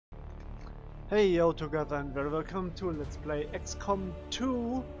Hey yo together and very welcome to Let's Play XCOM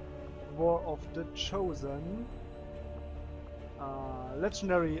 2 War of the Chosen.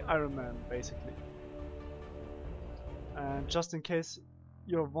 Legendary Iron Man, basically. And just in case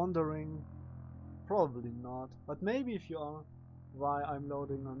you're wondering, probably not, but maybe if you are, why I'm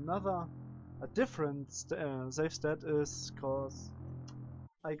loading a different save stat is cause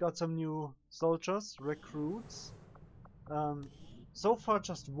I got some new soldiers, recruits. So far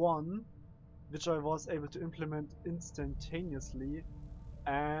just one, which I was able to implement instantaneously,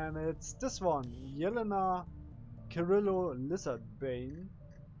 and it's this one, Yelena Kirillo Lizardbane,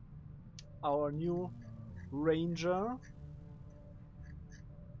 our new ranger,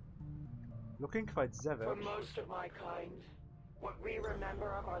 looking quite savage. For most of my kind, what we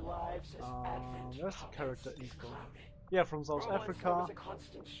remember of our lives is where's the character info? Yeah, from South Africa,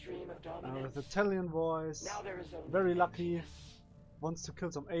 with Italian voice, very lucky, wants to kill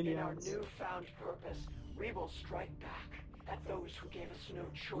some aliens. In our newfound purpose, we will strike back at those who gave us no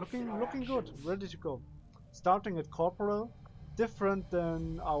choice. Looking good, ready to go. Starting at Corporal, different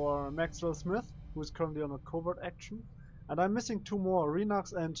than our Maxwell Smith, who is currently on a covert action. And I'm missing two more,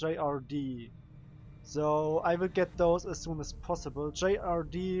 Renox and JRD. So I will get those as soon as possible.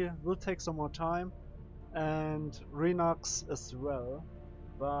 JRD will take some more time, and Renox as well.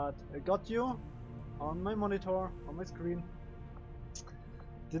 But I got you on my monitor, on my screen.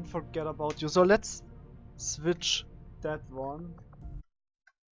 Didn't forget about you. So let's switch that one.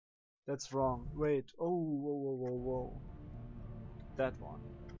 That's wrong. Wait. Oh, whoa. That one.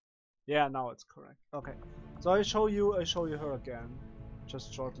 Yeah, now it's correct. Okay. So I show you her again,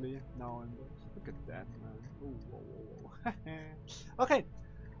 just shortly. Now and look at that, man. Ooh, whoa. Okay.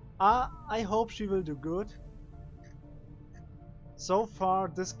 I hope she will do good. So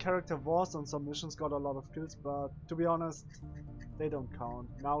far, this character was on some missions, got a lot of kills, but to be honest, they don't count.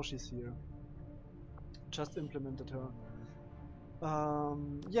 Now she's here. Just implemented her.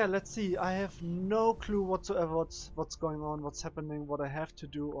 Yeah, let's see. I have no clue whatsoever what's going on, what's happening, what I have to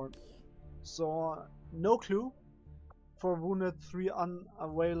do, or so. No clue. For Wounded 3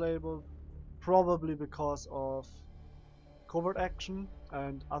 unavailable, probably because of covert action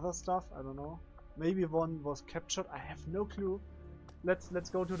and other stuff. I don't know. Maybe one was captured. I have no clue. Let's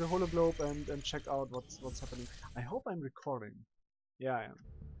go to the hologlobe and check out what's happening. I hope I'm recording. Yeah, I am.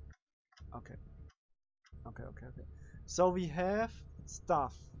 Okay. So we have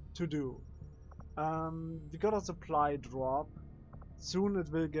stuff to do. We got a supply drop. Soon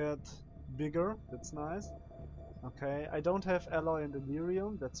it will get bigger. That's nice. Okay, I don't have alloy and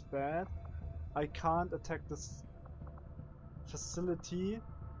delirium. That's bad. I can't attack this facility.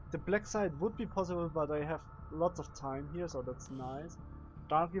 The black side would be possible, but I have lots of time here, so that's nice.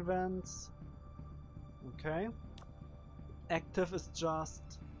 Dark events. Okay. Active is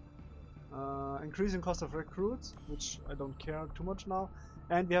just increasing cost of recruits, which I don't care too much now.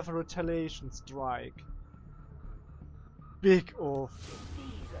 And we have a retaliation strike. Big off.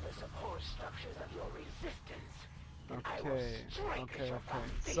 These are the support structures of your resistance. Okay.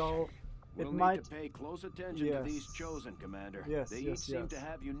 So we'll need to pay close attention to these chosen, Commander. They each seem to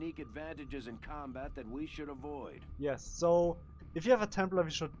have unique advantages in combat that we should avoid. Yes, so if you have a Templar,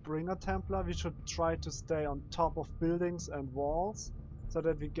 we should bring a Templar. We should try to stay on top of buildings and walls so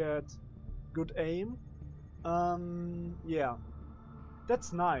that we get good aim. Yeah,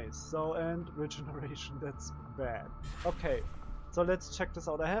 that's nice. So, and regeneration, that's bad. Okay, so let's check this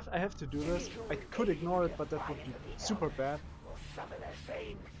out. I have to do this. I could ignore it, but that would be super bad.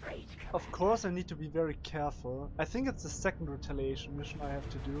 Of course, I need to be very careful. I think it's the second retaliation mission I have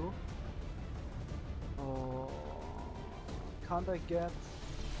to do. Oh, can't I get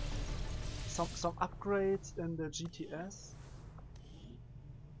some upgrades in the GTS?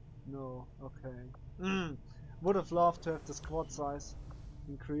 No, okay. Would have loved to have the squad size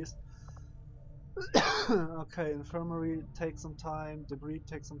increased. Okay, infirmary takes some time, debris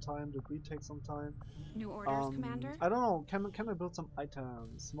takes some time, New orders, Commander? I don't know, can I build some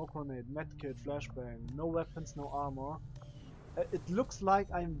items? Smoke grenade, medkit, flashbang, no weapons, no armor. It looks like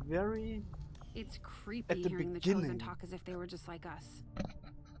I'm very... It's creepy hearing the Chosen talk as if they were just like us.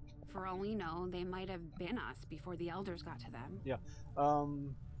 For all we know, they might have been us before the Elders got to them. Yeah,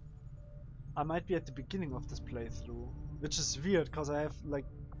 I might be at the beginning of this playthrough, which is weird because I have like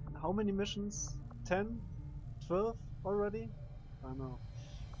how many missions? 10? 12 already? I don't know.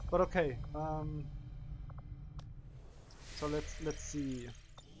 But okay, so let's see.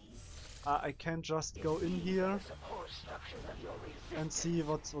 I can just go in here and see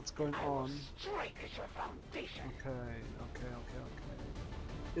what's going on. Okay.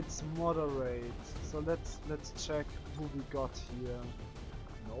 It's moderate. So let's check who we got here.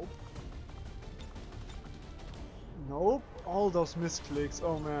 Nope. Nope. All those misclicks.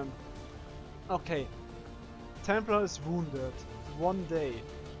 Oh man. Okay. Templar is wounded. 1 day.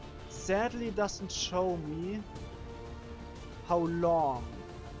 Sadly doesn't show me how long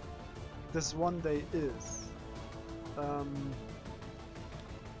this 1 day is.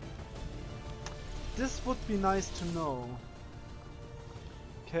 This would be nice to know.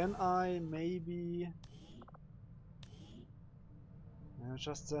 Can I maybe... It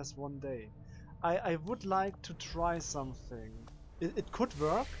just says 1 day. I would like to try something. It could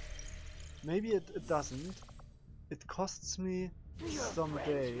work. Maybe it doesn't. It costs me some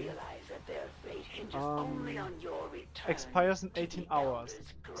day. Expires in 18 hours.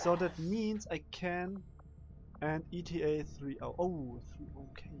 So that means I can... And ETA 3 hours. Oh,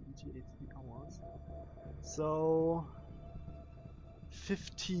 okay, ETA 3 hours. So...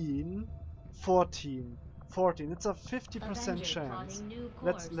 15... 14. It's a 50% chance.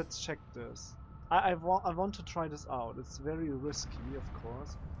 Let's check this. I want to try this out. It's very risky, of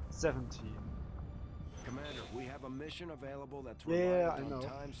course. 17. Commander, we have a mission available that's I know.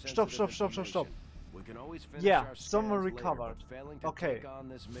 Stop. We can always finish our someone recovered. Okay.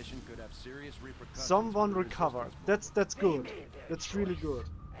 Someone recovered. That's good. That's really good.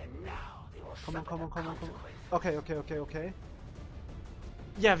 Come on. Okay.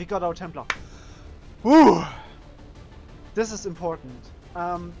 Yeah, we got our Templar. Woo! This is important.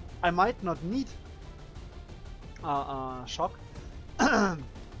 I might not need shock.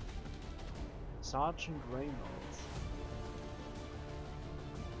 Sergeant Reynolds.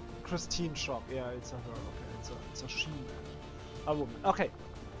 Christine Shock. Yeah, it's a her. Okay, it's a she. A woman. Okay,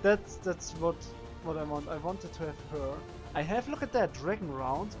 that's what I want. I wanted to have her. I have, look at that, dragon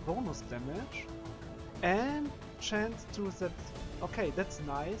rounds, bonus damage, and chance to set. Okay, that's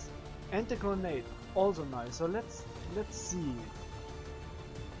nice. And the grenade, also nice. So let's see.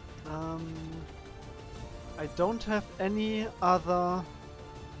 I don't have any other.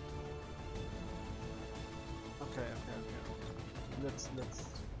 Okay. Let's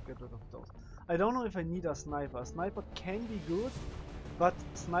get rid of those. I don't know if I need a sniper. A sniper can be good, but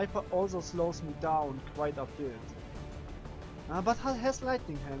sniper also slows me down quite a bit. But has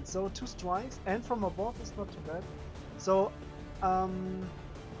lightning hand, so 2 strikes and from above is not too bad. So I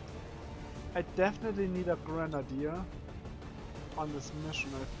definitely need a grenadier on this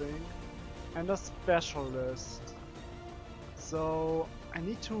mission, I think, and a specialist. So I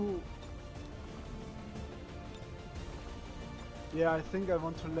need to. Yeah, I think I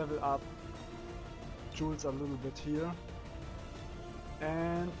want to level up Jules a little bit here.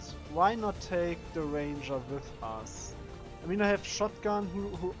 And why not take the ranger with us? I mean, I have shotgun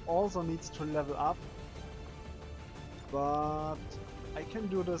who also needs to level up. But I can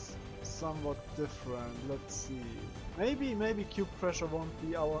do this somewhat different. Let's see. Maybe cube pressure won't be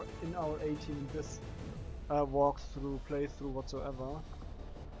in our 18 in this playthrough whatsoever.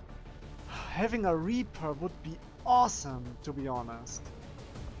 Having a Reaper would be awesome, to be honest,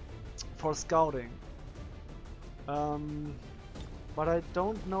 for scouting. But I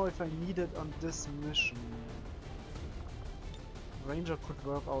don't know if I need it on this mission. Ranger could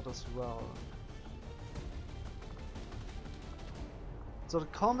work out as well. So the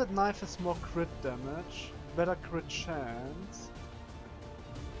combat knife is more crit damage, better crit chance.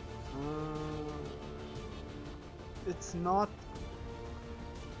 It's not.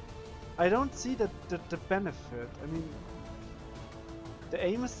 I don't see the benefit. I mean, the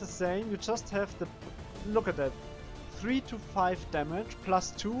aim is the same. You just have the. Look at that, 3 to 5 damage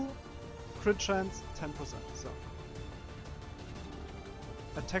plus 2 crit chance 10%. So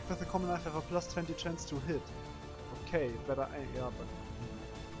attack with the common knife have a plus 20 chance to hit. Okay, better aim. Yeah, but.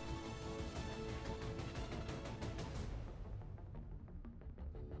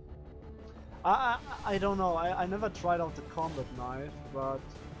 I don't know, I never tried out the combat knife, but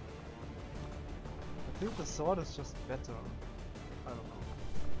I think the sword is just better. I don't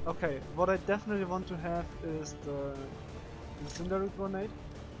know. Okay, what I definitely want to have is the incendiary grenade.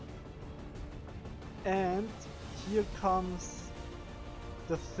 And here comes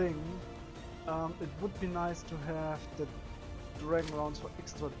the thing. It would be nice to have the dragon rounds for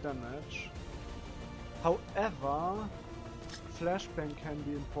extra damage. However, flashbang can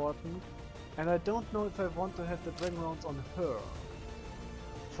be important. And I don't know if I want to have the dragon rounds on her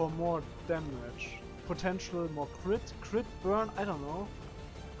for more damage. Potential more crit burn, I don't know.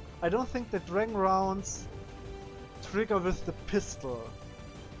 I don't think the dragon rounds trigger with the pistol.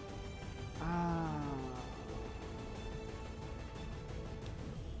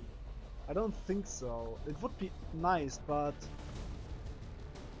 I don't think so. It would be nice, but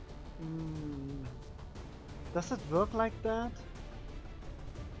does it work like that?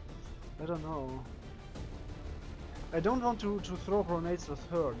 I don't know. I don't want to throw grenades with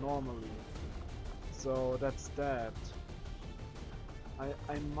her normally. So that's that.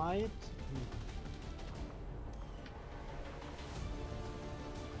 I might...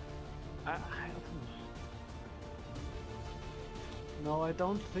 No, I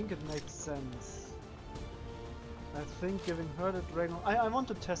don't think it makes sense. I think giving her the dragon... I want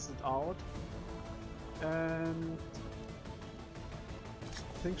to test it out. And...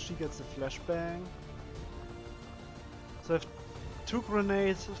 I think she gets a flashbang. So if 2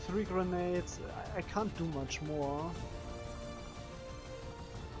 grenades, 3 grenades, I can't do much more.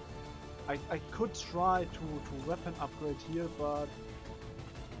 I could try to weapon upgrade here, but...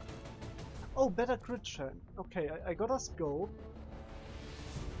 Oh, better crit chance. Okay, I got a scope,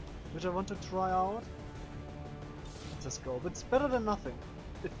 which I want to try out. It's a scope. It's better than nothing.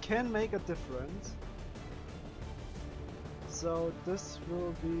 It can make a difference. So this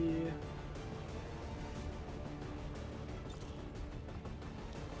will be...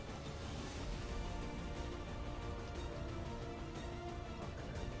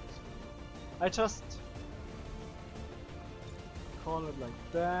 I just call it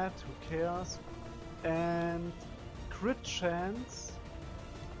like that, who cares? And crit chance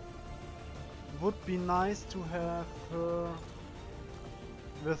would be nice to have her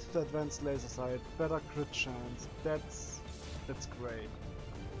with the advanced laser sight. Better crit chance. That's great.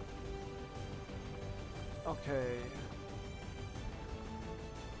 Okay.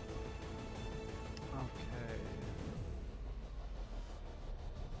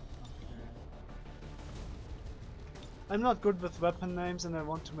 I'm not good with weapon names and I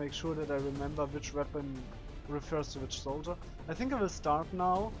want to make sure that I remember which weapon refers to which soldier. I think I will start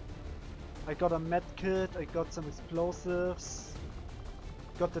now. I got a med kit, I got some explosives,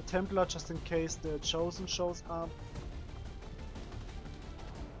 got the Templar just in case the Chosen shows up.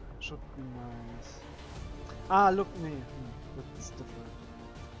 Should be nice. Ah, look me. That's different.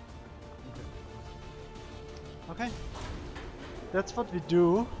 Okay. Okay. That's what we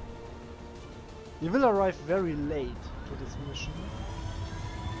do. We will arrive very late to this mission,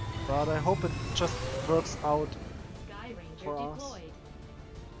 but I hope it just works out Sky Ranger for us. deployed.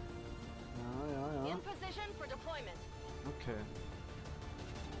 Yeah. In position for deployment. Okay.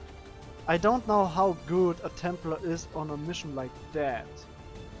 I don't know how good a Templar is on a mission like that,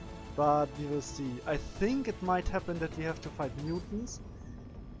 but we will see. I think it might happen that we have to fight mutants.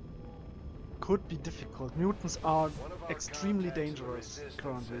 Could be difficult. Mutants are extremely dangerous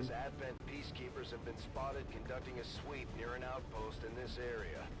currently. Advent peacekeepers have been spotted conducting a sweep near an outpost in this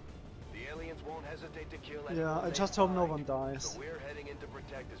area. The aliens won't hesitate to kill anyone. Yeah, I just hope no one dies. So we're heading in to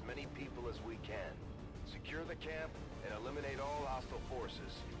protect as many people as we can. Secure the camp and eliminate all hostile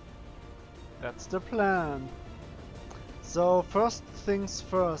forces. That's the plan. So first things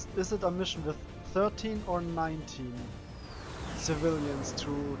first, is it a mission with 13 or 19 civilians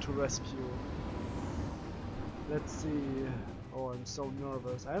to rescue? Let's see. Oh, I'm so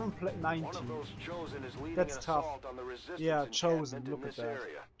nervous. I haven't played 19. One of those Chosen is leading That's an tough. assault on the resistance Yeah, Chosen. encampment Look in at this that.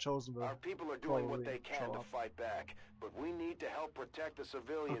 area. Chosen will Our people are doing what probably they can show to up. fight back, but we need to help protect the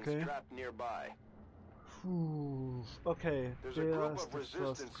civilians Okay. trapped nearby. Whew. Okay, There's a group there's of the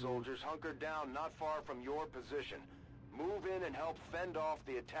resistance first group. soldiers hunkered down not far from your position. Move in and help fend off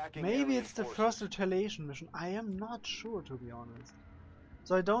the attacking Maybe alien it's the forces. first retaliation mission. I am not sure, to be honest.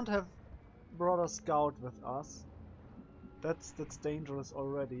 So I don't have Brother Scout with us. That's dangerous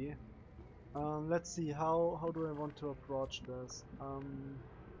already. Let's see, how do I want to approach this?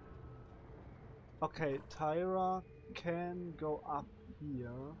 Okay, Tyra can go up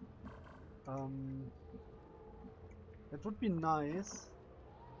here. That would be nice.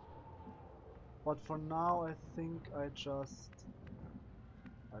 But for now I think I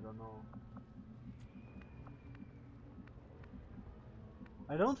don't know.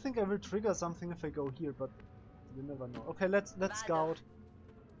 I don't think I will trigger something if I go here, but you never know. Okay, let's scout.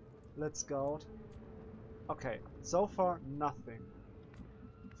 Let's scout. Okay, so far nothing.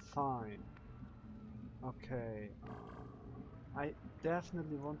 Fine. Okay. I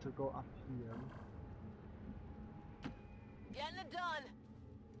definitely want to go up here. Getting it done.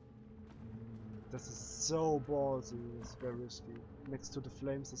 This is so ballsy. It's very risky. Next to the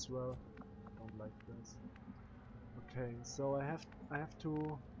flames as well. Don't like this. Okay, so I have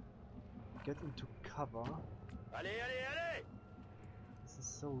to get into cover. This is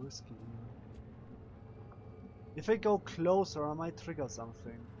so risky. If I go closer, I might trigger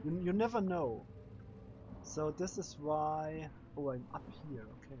something. You never know. So this is why... Oh, I'm up here.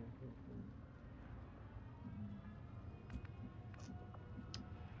 Okay.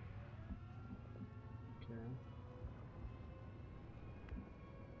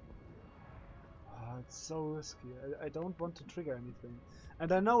 it's so risky. I don't want to trigger anything.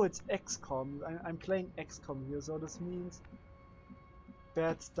 And I know it's XCOM. I'm playing XCOM here, so this means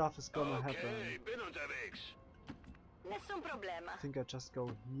bad stuff is gonna happen. Nessun problema. I think I just go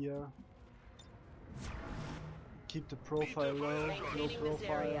here. Keep the profile low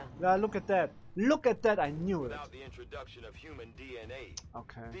profile. Yeah, look at that. Look at that, I knew it. Without the introduction of human DNA,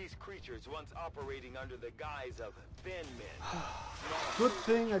 okay. These creatures once operating under the guise of thin men. Good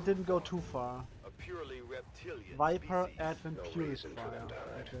thing I didn't go too far. A purely reptilian Viper species. Advent No Purifier. reason for them to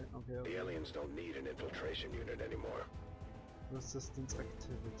hide. Okay. The aliens don't need an infiltration unit anymore. Resistance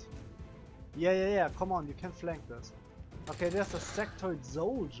activity. Yeah, come on, you can flank this. Okay, there's a sectoid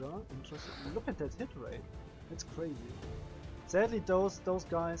soldier. Interesting. Look at that hit rate. It's crazy. Sadly, those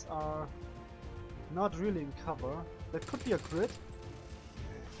guys are not really in cover. That could be a crit.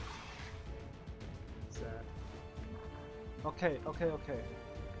 Sad. Okay.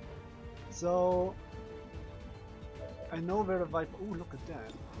 So I know where the Viper. Oh, look at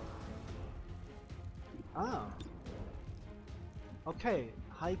that. Ah. Okay,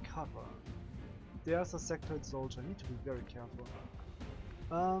 high cover. There's a sectoid soldier. I need to be very careful.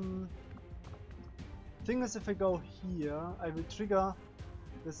 Thing is, if I go here, I will trigger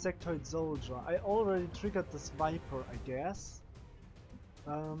the sectoid soldier. I already triggered this Viper, I guess.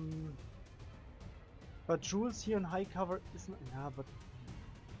 But Jules here in high cover isn't. Yeah, but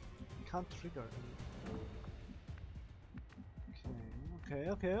you can't trigger it.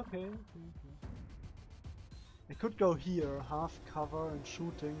 Okay. I could go here, half cover and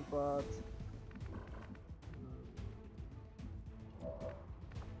shooting, but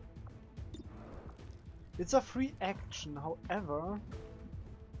it's a free action. However,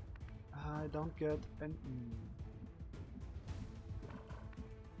 I don't get an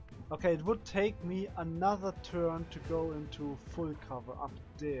Okay, it would take me another turn to go into full cover up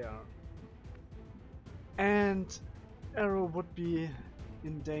there. And Arrow would be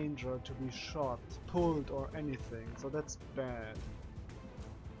in danger to be shot, pulled or anything, so that's bad.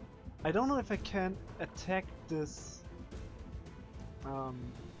 I don't know if I can attack this... I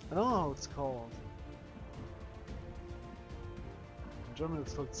don't know how it's called. In German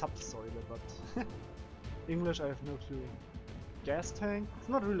it's called Zapfsäule, but English I have no clue. Gas tank? It's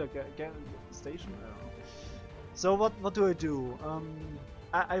not really a gas station. I don't know. So what do I do?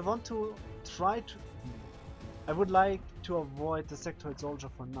 I want to try to... I would like to avoid the sectoid soldier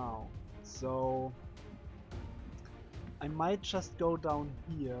for now. So I might just go down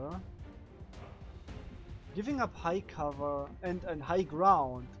here. Giving up high cover and high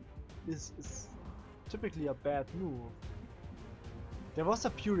ground is typically a bad move. There was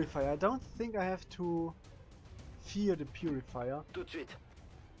a purifier. I don't think I have to fear the purifier.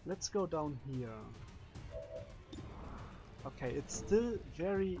 Let's go down here. Okay, it's still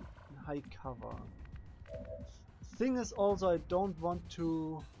very high cover. Thing is also I don't want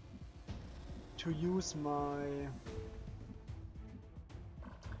to use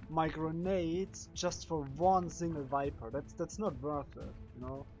my grenades just for one single Viper. That's not worth it, you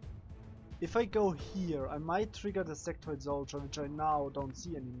know. If I go here, I might trigger the sectoid soldier, which I now don't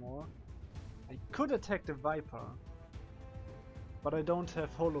see anymore. I could attack the Viper, but I don't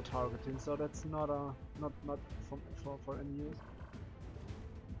have holo targeting, so that's not for any use.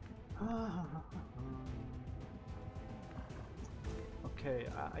 Okay,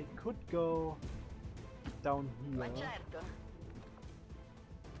 I could go down here.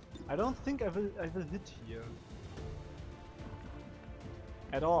 I don't think I will hit here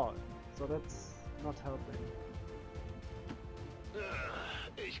at all, so that's not helping.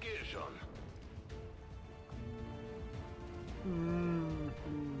 Ich gehe schon.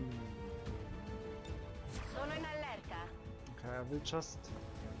 Sono in allerta. Okay, I will just...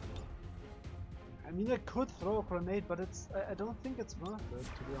 I mean, I could throw a grenade, but it's... I don't think it's worth it,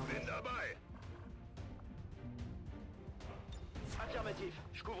 to be honest.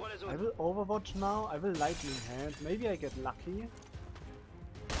 I will Overwatch now, I will Lightning Hand, maybe I get lucky.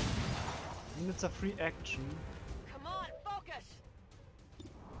 And it's a free action. Come on, focus.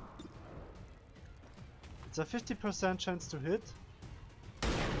 It's a 50% chance to hit.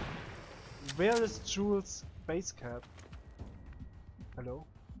 Where is Jules' base cap? Hello?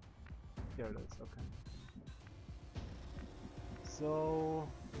 Here it is, okay. So...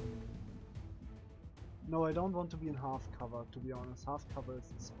 No, I don't want to be in half cover, to be honest. Half cover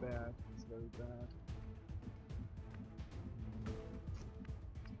is bad. It's very bad.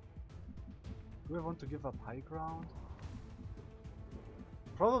 Do I want to give up high ground?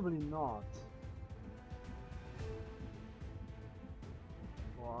 Probably not.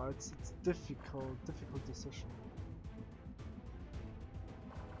 Wow, it's difficult decision.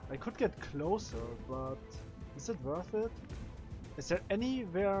 I could get closer, but is it worth it? Is there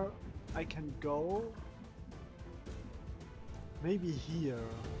anywhere I can go? Maybe here.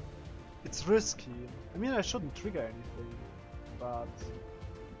 It's risky. I mean, I shouldn't trigger anything, but...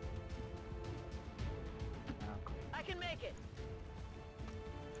 I can make it.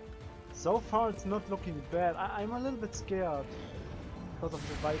 So far it's not looking bad. I'm a little bit scared because of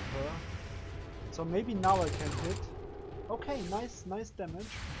the Viper. So maybe now I can hit. Okay, nice damage.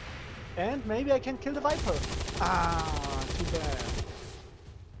 And maybe I can kill the Viper. Ah, too bad.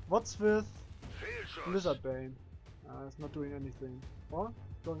 What's with Lizard Bane? It's not doing anything. Or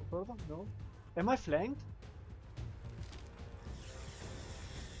going further? No. Am I flanked?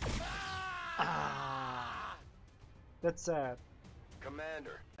 Ah, that's sad.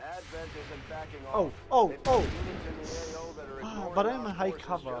 Commander, Advent isn't backing off. Oh. Ah, but I'm in high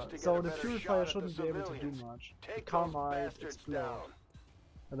cover, so the Purifier shouldn't be able to do much. The car might explode.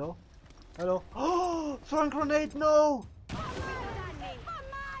 Hello? Hello? Oh! Throwing grenade, no!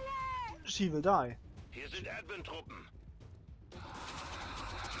 She will die. Hier sind Advent-Truppen.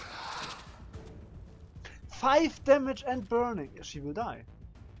 5 damage and burning. She will die.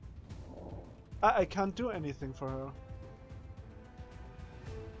 I can't do anything for her.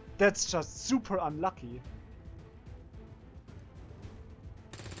 That's just super unlucky.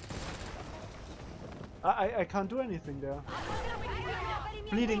 I can't do anything there.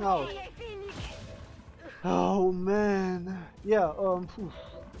 Bleeding out. Oh man. Yeah, phew.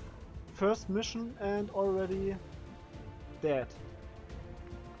 First mission and already dead.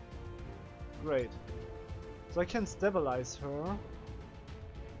 Great. So I can stabilize her.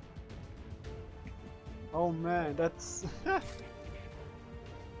 Oh man, that's...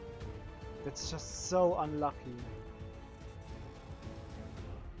 that's just so unlucky.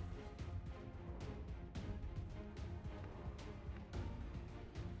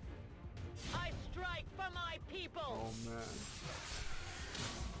 I strike for my people. Oh man.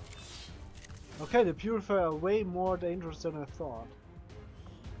 Okay, the Purifier are way more dangerous than I thought.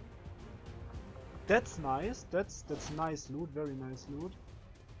 That's nice. That's nice loot. Very nice loot.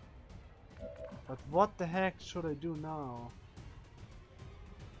 But what the heck should I do now?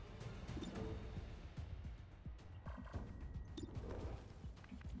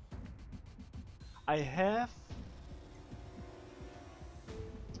 I have...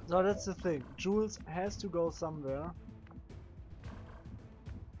 So that's the thing. Jules has to go somewhere.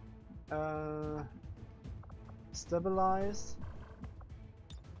 Stabilize.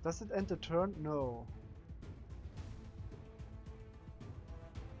 Does it end the turn? No.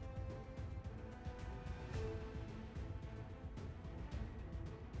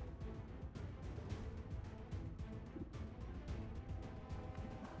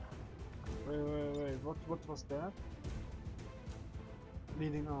 Wait, what was that?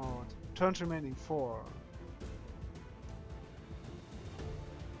 Bleeding out. Turns remaining 4.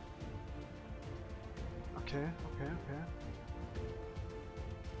 Okay.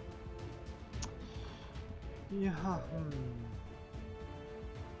 Yeah,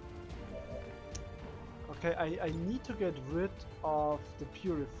 Okay, I need to get rid of the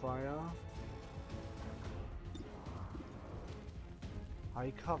Purifier.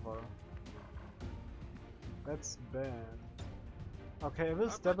 High cover. That's bad. Okay, I will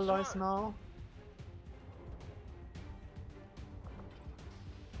stabilize now.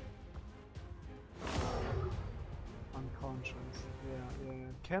 Unconscious. Yeah.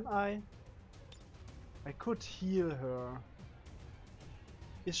 Can I? I could heal her.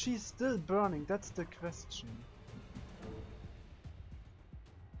 Is she still burning? That's the question.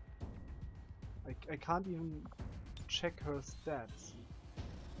 I can't even check her stats.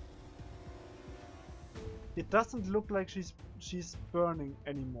 It doesn't look like she's burning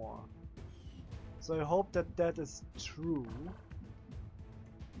anymore. So I hope that is true.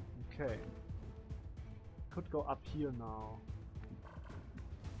 Okay. Could go up here now.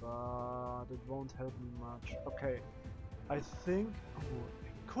 But it won't help me much. Okay. I think... Oh,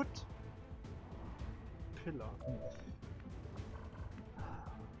 I could... Pillar.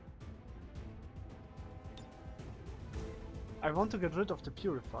 I want to get rid of the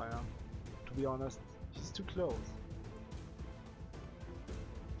Purifier, to be honest. He's too close.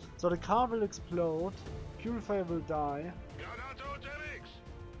 So the car will explode, Purifier will die.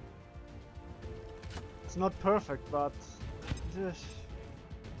 It's not perfect, but... Okay.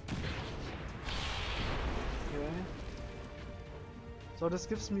 So this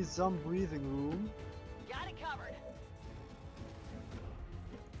gives me some breathing room. Got it covered.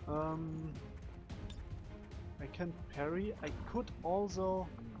 I can parry. I could also...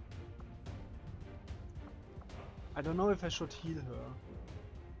 I don't know if I should heal her.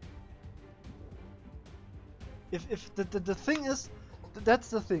 If the thing is, that's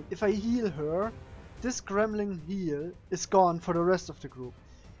the thing. If I heal her, this gremlin heal is gone for the rest of the group.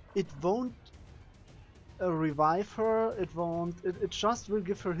 It won't revive her. It won't. It just will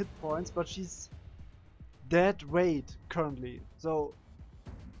give her hit points, but she's dead weight currently. So,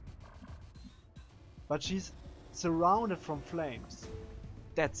 but she's surrounded from flames.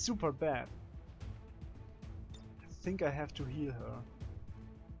 That's super bad. I think I have to heal her.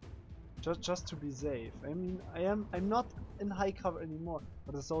 Just to be safe. I mean, I'm not in high cover anymore,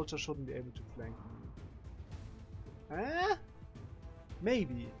 but the soldier shouldn't be able to flank me. Eh?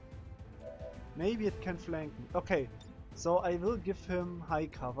 Maybe. Maybe it can flank me. Okay, so I will give him high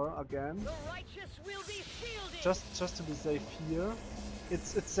cover again. The righteous will be shielded. Just to be safe here.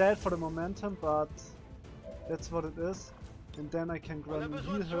 It's sad for the momentum, but that's what it is. And then I can grab and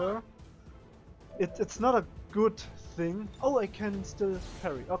heal her. It's not a good thing. Oh, I can still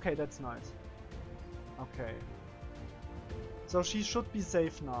parry. Okay, that's nice. Okay. So she should be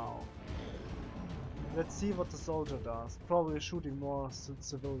safe now. Let's see what the soldier does. Probably shooting more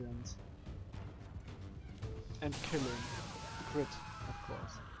civilians. And killing. Crit, of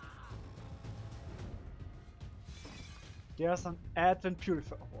course. There's an advent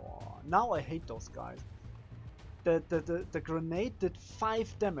purifier. Oh, now I hate those guys. The grenade did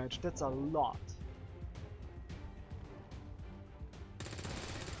 5 damage. That's a lot.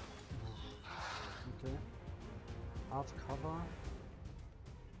 Okay. Half cover.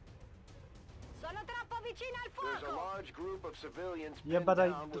 There's a large group of civilians. Yeah, but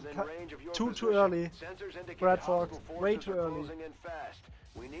I too early. Bradford, way too early.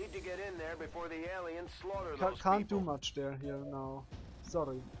 We need to get in there before the aliens slaughter those Can't people. do much here now.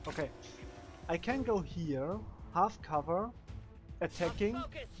 Sorry. Okay. I can go here, half cover, attacking.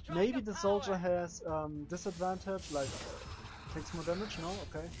 Maybe the soldier has disadvantage, like takes more damage. No,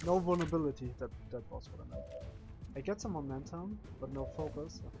 okay. No vulnerability. That was what I meant. I get some momentum, but no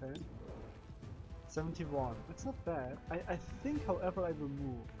focus. Okay. 71. It's not bad. I think, however, I will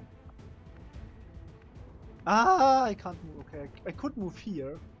move. Ah, I can't move. Okay, I could move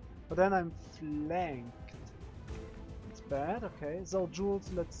here, but then I'm flanked. It's bad. Okay, so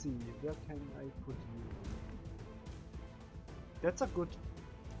Jules, let's see. Where can I put you? That's a good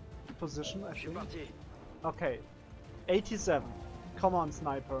position, I think. Okay, 87. Come on,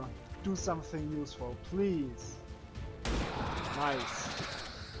 sniper. Do something useful, please. Nice.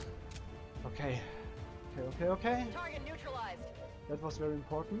 Okay. Okay. Target neutralized. That was very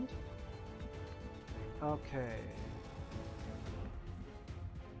important. Okay.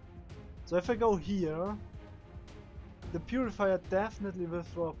 So if I go here, the purifier definitely will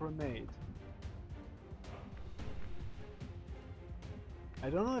throw a grenade. I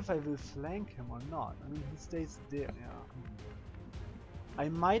don't know if I will flank him or not. I mean, he stays there. Yeah. I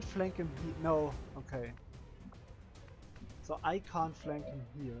might flank him here. No. Okay. So I can't flank him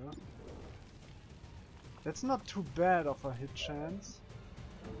here. That's not too bad of a hit chance.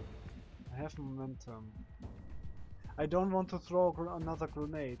 I have momentum. I don't want to throw another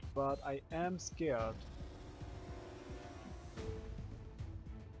grenade, but I am scared.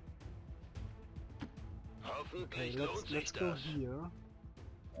 Okay, let's go here.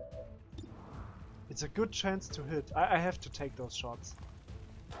 It's a good chance to hit. I have to take those shots.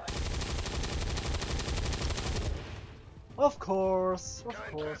 Of course.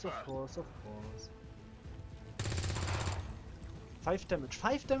 5 damage.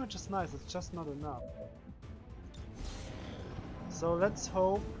 5 damage is nice, it's just not enough. So let's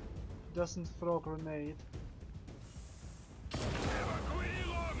hope he doesn't throw a grenade.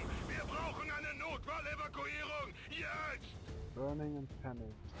 Burning and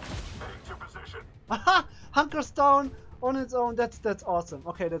panic. Aha! Hunkers down on its own. That's awesome.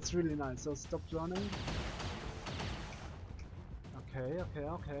 Okay, that's really nice. So stop running.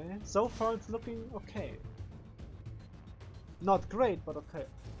 Okay. So far it's looking okay. Not great, but okay.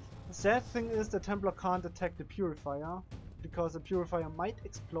 The sad thing is the Templar can't attack the Purifier, because the Purifier might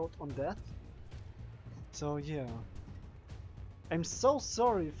explode on death. So yeah. I'm so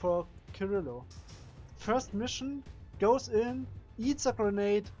sorry for Kirillo. First mission, goes in, eats a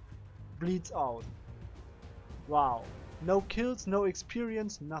grenade, bleeds out. Wow. No kills, no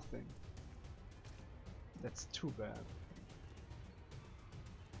experience, nothing. That's too bad.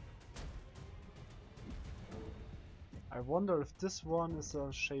 I wonder if this one is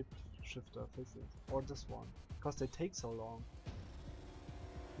a shapeshifter, or this one, because they take so long.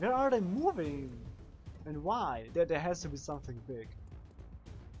 Where are they moving? And why? There has to be something big.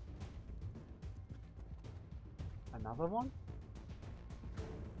 Another one?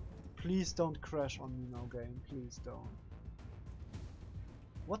 Please don't crash on me now, game. Please don't.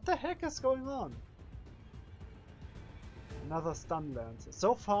 What the heck is going on? Another stun lancer.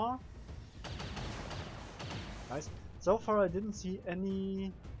 So far, nice. So far I didn't see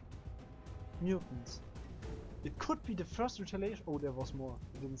any mutants. It could be the first retaliation. Oh, there was more.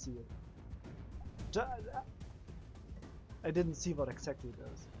 I didn't see it. I didn't see what exactly it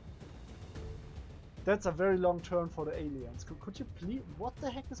is. That's a very long turn for the aliens. Could you please? What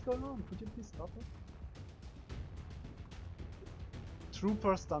the heck is going on? Could you please stop it?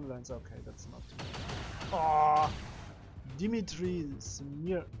 Trooper stun lancer. Okay, that's not too bad. Oh, Dmitry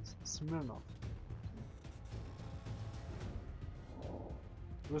Smirnov.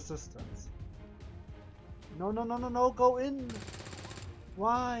 Resistance. No, no, no, no, no, go in!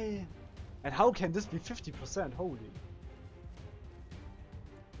 Why? And how can this be 50%? Holy.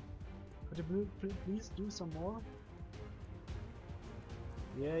 Could you please do some more?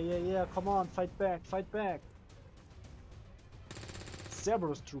 Yeah, yeah, yeah, come on, fight back, fight back!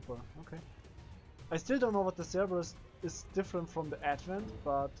 Cerberus Trooper, okay. I still don't know what the Cerberus is different from the Advent,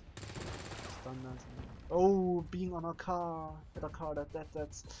 but... Oh, being on a car, at a car,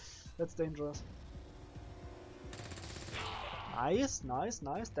 that's dangerous. Nice, nice,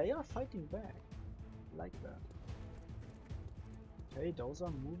 nice. They are fighting back. Like that. Okay, those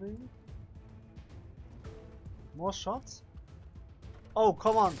are moving. More shots? Oh,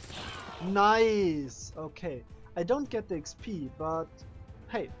 come on. Nice. Okay. I don't get the XP, but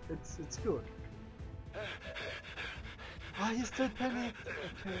hey, it's good. Ah, he's still panicked. Okay,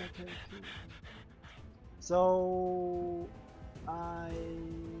 okay, okay. So I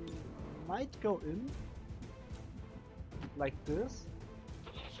might go in like this.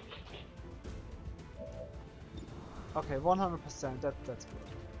 Okay, 100%. That's good.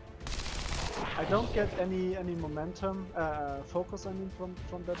 I don't get any momentum, focus. I mean,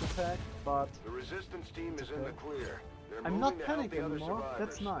 from that attack, but the resistance team is in the clear. I'm not panicking anymore.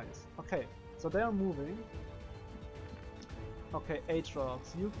 That's nice. Okay, so they are moving. Okay,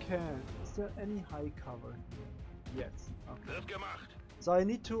 Aatrox, you can. Is there any high cover here? Yes. Okay. So I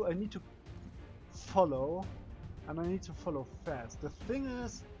need to follow, and I need to follow fast. The thing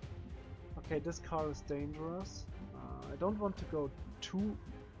is, okay, this car is dangerous. I don't want to go too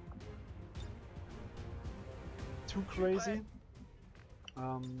crazy.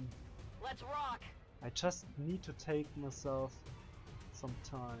 Let's rock. I just need to take myself some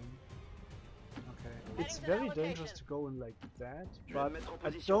time. Okay, it's very dangerous to go in like that, but I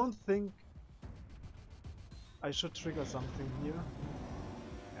don't think I should trigger something here.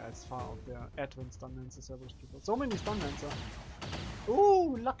 Yeah, it's far out there. Advent stun lancer, Cerberus people. So many stun lancer.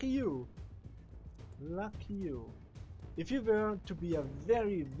 Ooh, lucky you! Lucky you. If you were to be a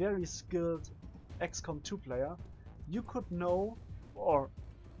very, very skilled XCOM 2 player, you could know or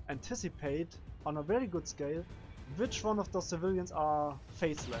anticipate on a very good scale which one of those civilians are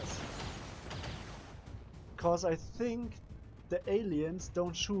faceless. Because I think the aliens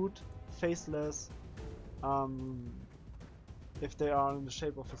don't shoot faceless if they are in the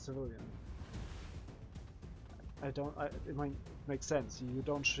shape of a civilian. It might make sense. You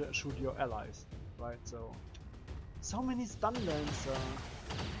don't shoot your allies, right? So many stun lancer.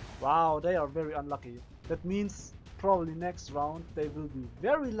 Wow, they are very unlucky. That means probably next round they will be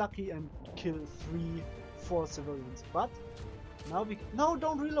very lucky and kill 3-4 civilians. But now no,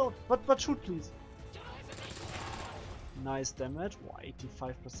 don't reload. But shoot, please. Nice damage. Wow,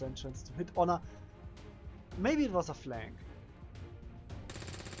 85% chance to hit on a... Maybe it was a flank.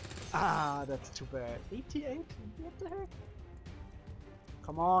 Ah, that's too bad. 88? What the heck?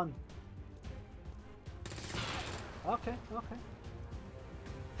 Come on. Okay, okay.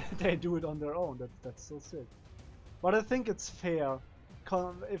 They do it on their own. That's so sick. But I think it's fair.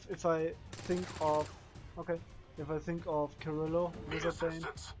 If I think of... Okay. If I think of Kirillo, Wizardbane.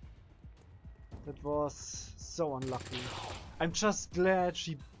 That was so unlucky. I'm just glad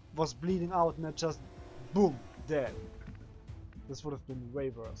she was bleeding out and I just boom, dead. This would have been way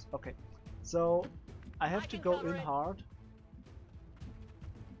worse. Okay, so I have to go in hard.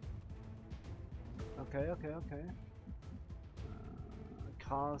 Okay, okay, okay.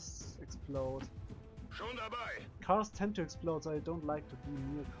 Cars explode. Cars tend to explode, so I don't like to be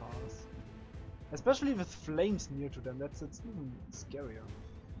near cars. Especially with flames near to them, it's even scarier.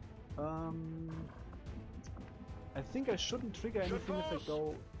 I think I shouldn't trigger anything if I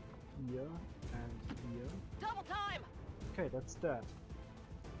go here and here. Double time. Okay, that's that.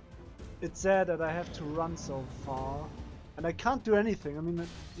 It's sad that I have to run so far, and I can't do anything. I mean,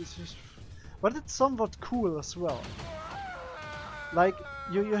 it's just, but it's somewhat cool as well. Like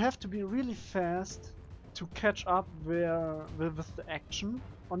you have to be really fast to catch up with the action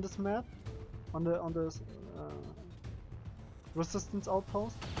on this map, on the resistance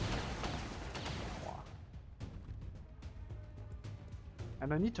outpost.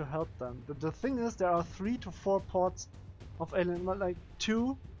 And I need to help them. The thing is, there are 3 to 4 pods of alien, like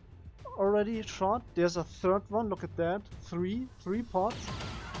 2 already shot. There's a third one, look at that. 3 pods.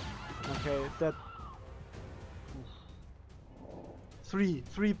 Okay, that...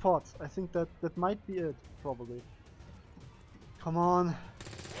 3 pods. I think that might be it, probably. Come on.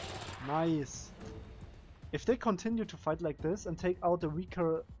 Nice. If they continue to fight like this and take out the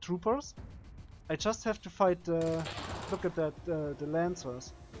weaker troopers, I just have to fight, look at that, the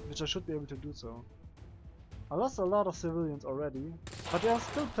Lancers, which I should be able to do so. I lost a lot of civilians already, but there are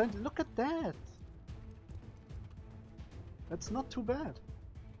still plenty. Look at that! That's not too bad.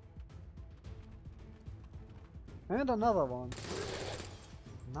 And another one.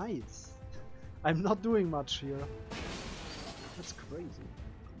 Nice. I'm not doing much here. That's crazy.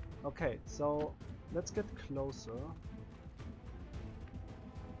 Okay, so let's get closer.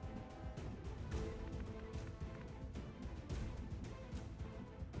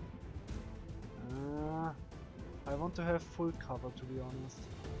 I want to have full cover, to be honest.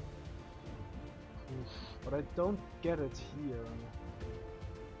 Oof, but I don't get it here.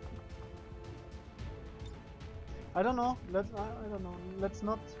 I don't know. I don't know. Let's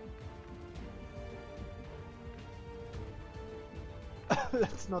not.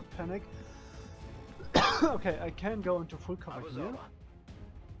 Let's not panic. Okay, I can go into full cover here.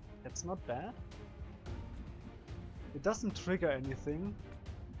 That's not bad. It doesn't trigger anything,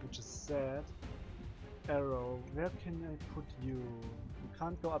 which is sad. Arrow, where can I put you? You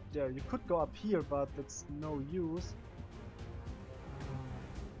can't go up there. You could go up here, but that's no use.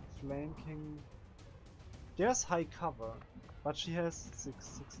 Flanking. There's high cover, but she has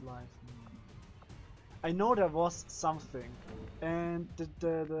 6 life. I know there was something, and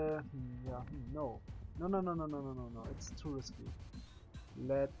no, it's too risky.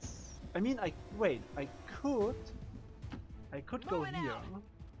 I mean, I could go here.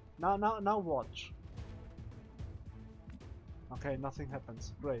 Now watch. Okay, nothing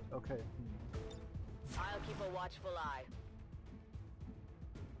happens. Great, okay. I'll keep a watchful eye.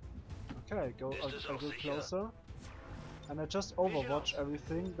 Okay, I go closer. And I just overwatch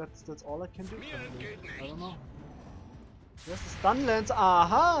everything. That's all I can do. I don't know. There's the stun lens.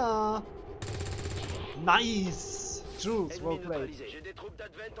 Aha! Nice! Jules, well played.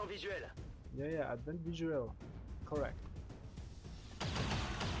 Yeah, advent visual. Correct.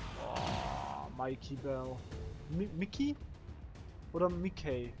 Oh, Mikey Bell. Mickey? Oder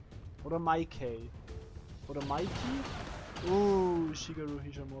Mickey? Oder Mikey? Oder Mikey? Ooh, Shigeru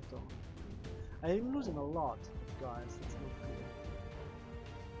Hishimoto. I am losing a lot, guys. That's not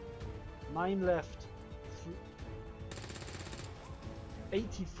good. 9 left.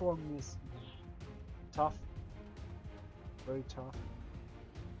 84 miss. Tough. Very tough.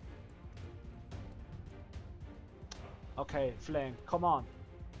 Okay, flank. Come on.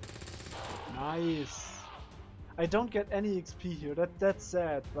 Nice. I don't get any XP here. That's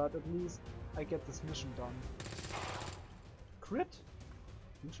sad, but at least I get this mission done. Crit?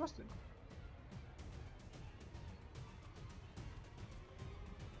 Interesting.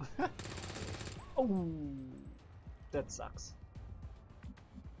 Oh, that sucks.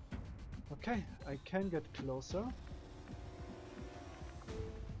 Okay, I can get closer.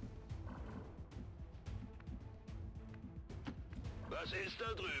 Was ist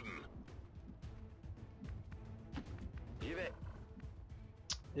da drüben?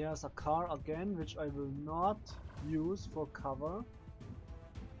 There's a car again, which I will not use for cover.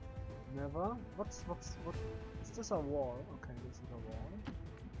 Never. What? Is this a wall? Okay, this is a wall.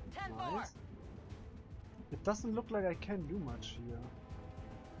 Nice. It doesn't look like I can do much here.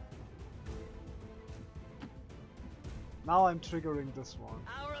 Now I'm triggering this one.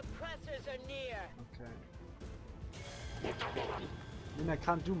 Our oppressors are near. Okay. I mean, I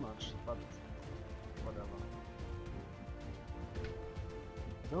can't do much, but whatever.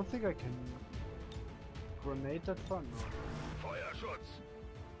 I don't think I can grenade that far. No. Feuerschutz.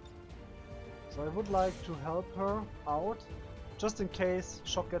 So I would like to help her out, just in case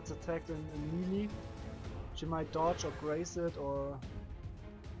Shock gets attacked in melee. She might dodge or graze it, or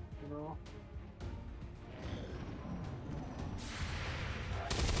you know.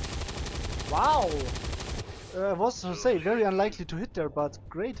 Wow! I was to say very unlikely to hit there, but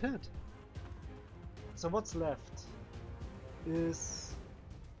great hit. So what's left is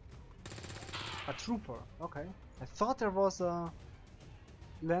a trooper. Okay. I thought there was a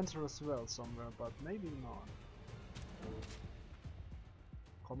Lancer as well somewhere, but maybe not.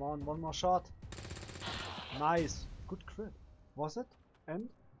 Come on, one more shot. Nice. Good crit. Was it? End?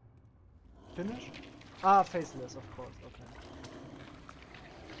 Finish? Ah, faceless, of course. Okay.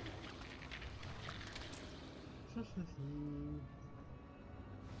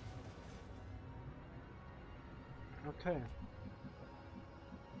 Okay.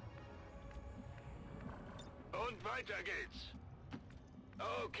 Und weiter geht's.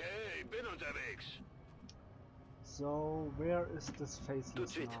 Okay, bin unterwegs. So, where is this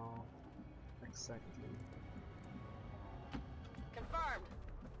faceless now? Exactly. Confirmed.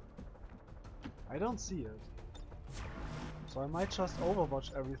 I don't see it. So I might just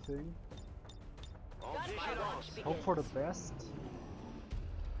overwatch everything. Hope for the best.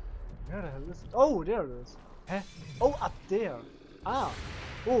 Where the hell is it? Oh, there it is. Huh? Oh, up there. Ah.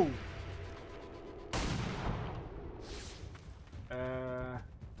 Oh.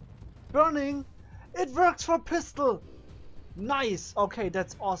 Burning. It works for pistol. Nice. Okay,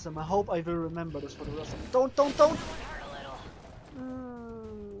 that's awesome. I hope I will remember this for the rest of it. Don't.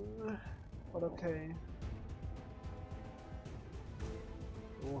 But okay.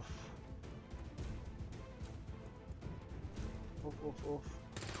 Oof. Oof.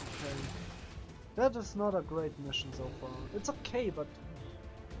 Okay. That is not a great mission so far. It's okay, but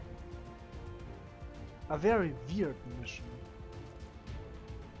a very weird mission.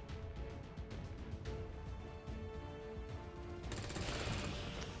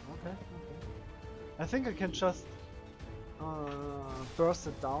 Okay. I think I can just burst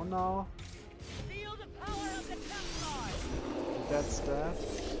it down now. Feel the power of the Templar. That's that.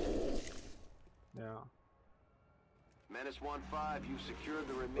 Yeah. Menace 1-5, you secured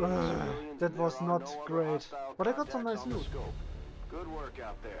the remaining civilians. That was not great, but I got some nice loot. Good work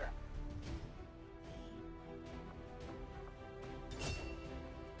out there.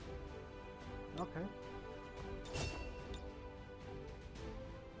 Okay.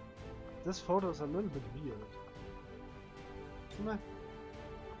 This photo is a little bit weird. Meh.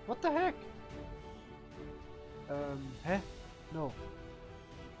 What the heck? Huh? No.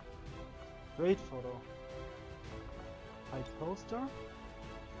 Great photo. High poster?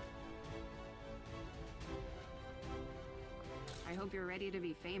 I hope you're ready to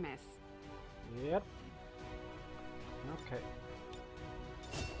be famous. Yep. Okay.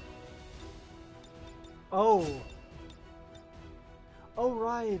 Oh! Oh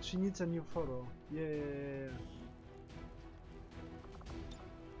right, she needs a new photo. Yeah.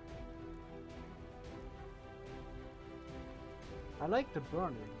 I like the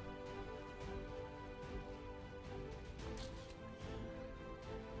burning.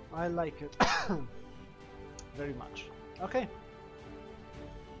 I like it very much. Okay.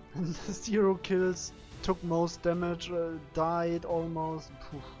 0 kills, took most damage, died almost.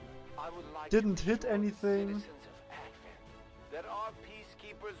 Didn't hit anything. That our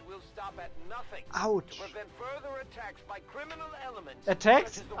peacekeepers will stop at nothing. Ouch. To prevent further attacks by criminal elements.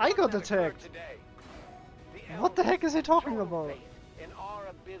 Attacked? I got attacked. What the heck is he talking about? In our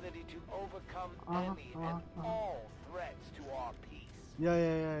ability to overcome any and all threats to our peace.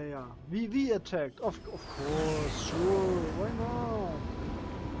 Yeah. We attacked. Of course, sure. Why not?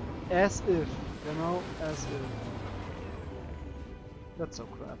 As if, you know, as if. That's so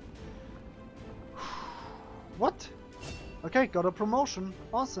crap. What? Okay, got a promotion.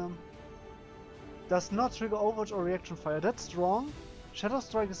 Awesome. Does not trigger overwatch or reaction fire. That's strong. Shadow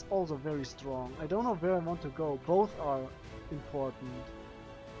Strike is also very strong. I don't know where I want to go. Both are important.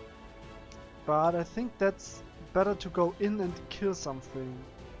 But I think that's better to go in and kill something.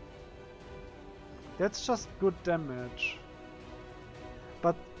 That's just good damage.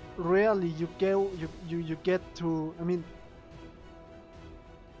 But rarely you get to, I mean,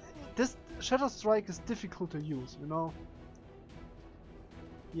 this Shadow Strike is difficult to use, you know?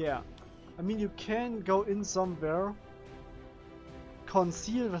 Yeah. I mean, you can go in somewhere,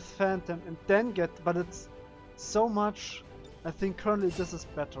 conceal with Phantom, and then get, but it's so much. I think currently this is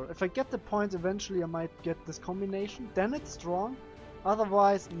better. If I get the points eventually I might get this combination, then it's strong.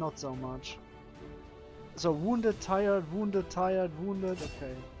 Otherwise, not so much. So wounded, tired, wounded,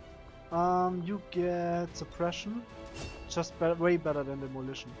 okay. You get suppression, just way better than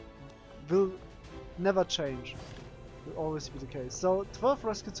demolition. Will never change. Will always be the case. So 12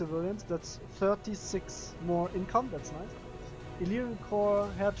 rescued civilians, that's 36 more income, that's nice. Illyrian core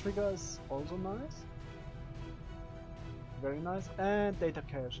hair trigger is also nice. Very nice. And data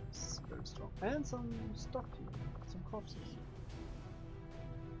cache is very strong. And some stock here, some corpses.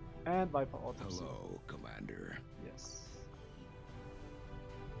 And Viper autopsy. Hello, Commander. Yes.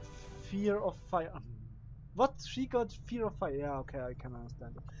 Fear of fire. What? She got fear of fire. Yeah, okay, I can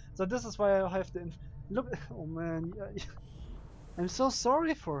understand it. So this is why I have to look. Oh man, I'm so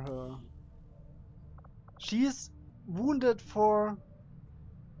sorry for her. She is wounded for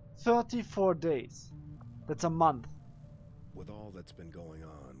 34 days. That's a month. With all that's been going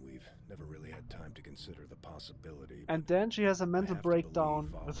on, we've never really had time to consider the possibility. And then she has a mental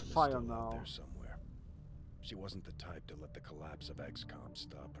breakdown with fire now. She wasn't the type to let the collapse of XCOM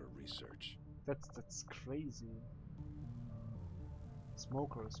stop her research. That's crazy.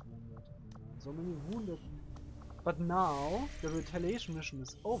 Smoker is wounded. So many wounded. But now the retaliation mission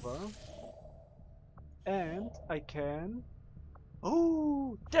is over. And I can...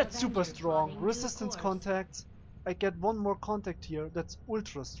 Oh, that's super strong. Resistance contacts. I get one more contact here. That's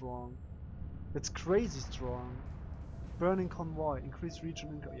ultra strong. That's crazy strong. Burning convoy. Increase region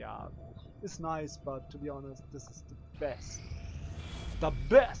income. Yeah, it's nice, but to be honest, this is the best. The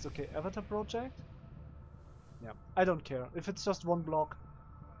best! Okay, Avatar project? Yeah, I don't care. If it's just one block,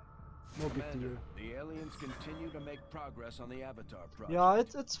 no big deal. The aliens continue to make progress on the Avatar project.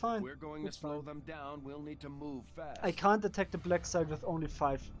 Yeah, it's fine. If we're going to slow them down, we'll need to move fast. I can't attack the black site with only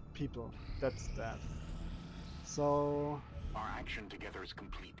 5 people. That's that. So... Our action together is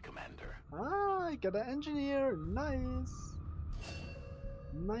complete, Commander. Ah, I got an engineer. Nice.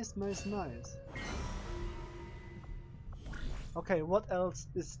 Nice, nice, nice. Okay, what else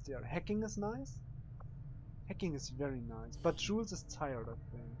is there? Hacking is nice. Hacking is very nice. But Jules is tired, I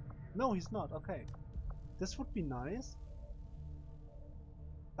think. No, he's not. Okay. This would be nice.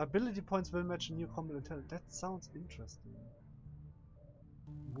 Ability points will match a new combat intelligence. That sounds interesting.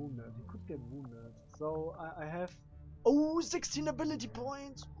 Wounded. He could get wounded. So I have... Oh, 16 ability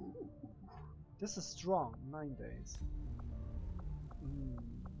points! Ooh. This is strong. 9 days.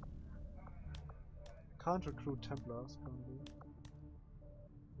 Can't recruit Templars currently.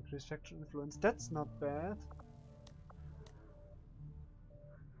 Increase faction influence. That's not bad.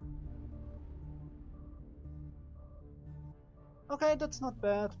 Okay, that's not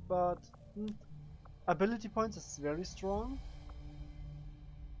bad, but ability points is very strong.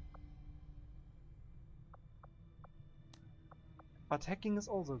 But hacking is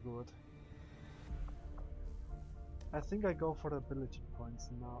also good. I think I go for the ability points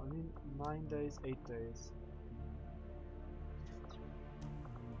now. I mean, 9 days, 8 days.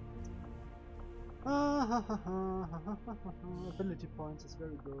 Ability points is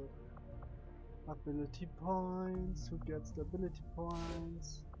very good. Ability points. Who gets the ability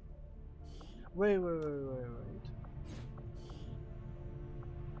points? Wait.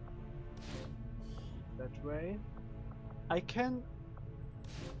 That way. I can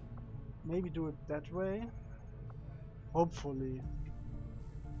maybe do it that way. Hopefully.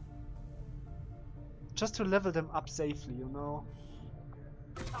 Just to level them up safely, you know.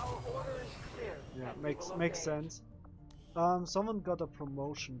 Our order is clear. Yeah, makes sense. Someone got a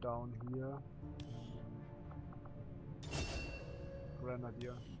promotion down here.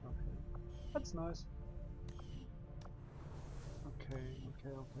 Grenadier. Okay. That's nice.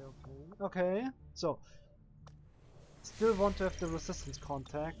 Okay. So still want to have the resistance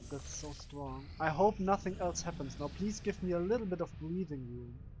contact. That's so strong. I hope nothing else happens now. Please give me a little bit of breathing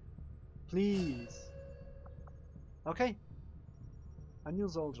room. Please. Okay. A new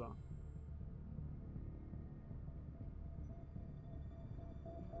soldier.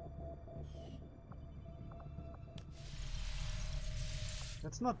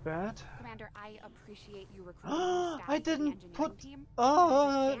 That's not bad. Commander, I appreciate you recruiting new staff I to the didn't engineering put... team.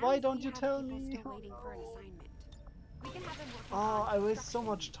 Why don't you tell me? Still waiting for an assignment. We can have them working Oh, on I waste so construction,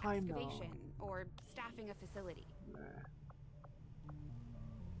 much time now. excavation, or staffing a facility.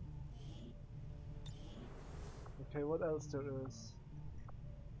 Okay, what else there is?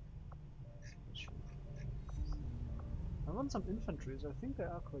 I want some infantries. I think they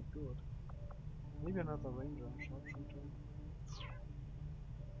are quite good. Maybe another ranger, sharpshooter.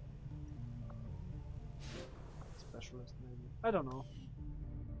 Specialist maybe. I don't know.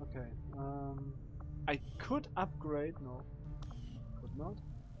 Okay. I could upgrade. No. Could not.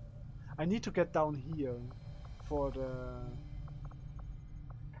 I need to get down here for the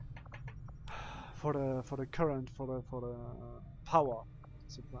current, for the power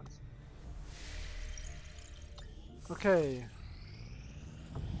supplies. Okay.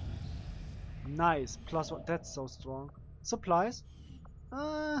 Nice. +1. That's so strong. Supplies.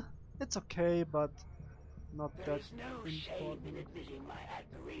 It's okay, but not that important. In admitting my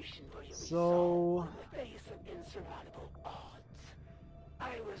admiration for your so in the face of insurmountable odds.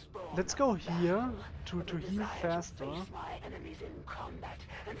 I was born let's go here to heal faster. My enemies in combat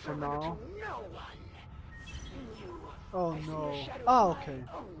and for now. No one. You, oh no. Ah, okay.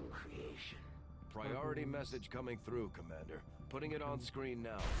 Priority message coming through, Commander. Putting it on screen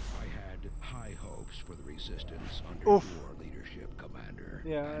now. I had high hopes for the Resistance under Oof. your leadership, Commander.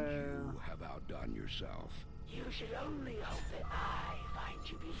 Yeah. And you have outdone yourself. You should only hope that I find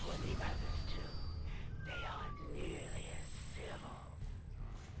you before the others do. They aren't nearly as civil.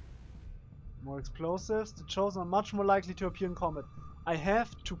 More explosives. The Chosen are much more likely to appear in combat. I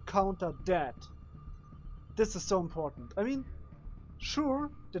have to counter that. This is so important. I mean, sure,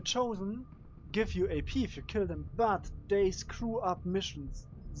 the Chosen give you AP if you kill them, but they screw up missions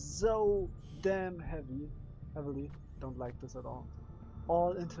so damn heavily. Don't like this at all.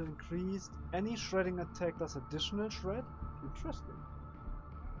 All intel increased. Any shredding attack does additional shred. Interesting.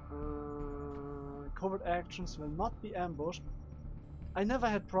 Covert actions will not be ambushed. I never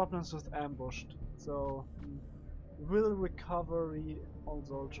had problems with ambushed, so will recovery all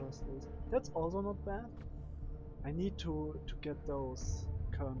soldiers is. That's also not bad. I need to get those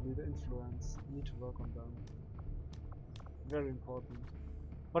currently, the influence. I need to work on them. Very important.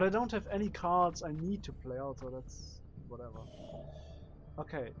 But I don't have any cards I need to play out, so that's whatever.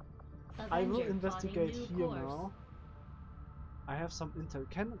 Okay. Avenger I will investigate here course. now. I have some intel.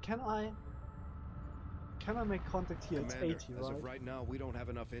 Can I make contact here? Commander, It's 80, as right? of right now, we don't have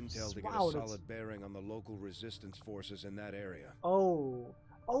enough intel to get Wow, a that's- solid bearing on the local resistance forces in that area. Oh.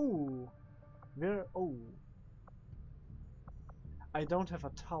 Where? Oh. I don't have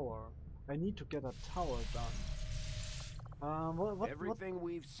a tower. I need to get a tower done. What Everything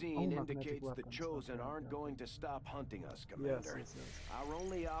we've seen magnetic indicates the weapons. Chosen Okay, aren't okay. going to stop hunting us, Commander. Yes. Our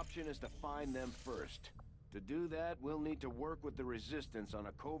only option is to find them first. To do that, we'll need to work with the Resistance on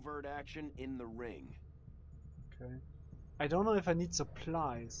a covert action in the ring. Okay. I don't know if I need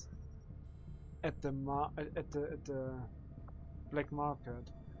supplies at the black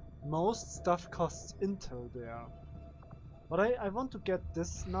market. Most stuff costs intel there. But I want to get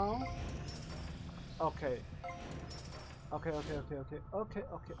this now. Okay. Okay.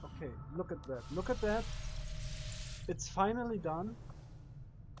 Look at that. Look at that. It's finally done.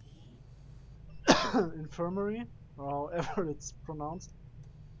 Infirmary, or however it's pronounced.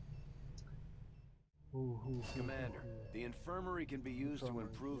 Commander, the infirmary can be used to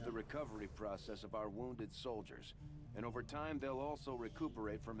improve the recovery process of our wounded soldiers. And over time, they'll also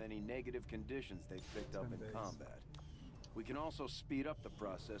recuperate from any negative conditions they've picked up in combat. We can also speed up the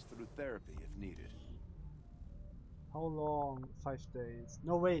process through therapy if needed. How long? 5 days.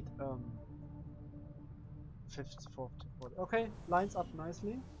 No, wait. 50, 40. Okay, lines up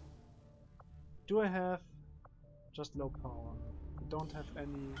nicely. Do I have just low power? I don't have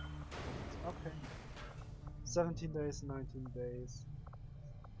any. Okay. 17 days, 19 days.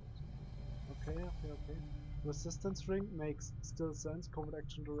 Okay. Resistance ring makes still sense. Covert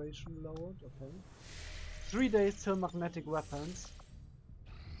action duration lowered. Okay. 3 days till magnetic weapons.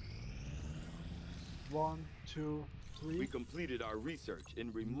 1, 2, 3. We completed our research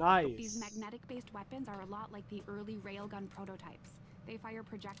in remote. Nice. These magnetic-based weapons are a lot like the early railgun prototypes. They fire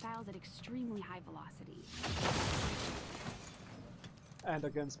projectiles at extremely high velocity. And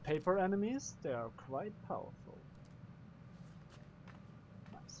against paper enemies, they are quite powerful.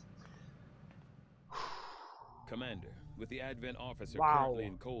 Nice. Commander, with the Advent officer Wow, currently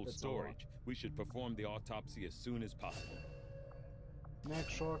in cold that's a storage, we should perform the autopsy as soon as possible. Mag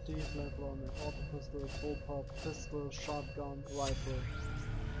shorty, flat one, auto pistol, bullpup, pistol, shotgun, rifle.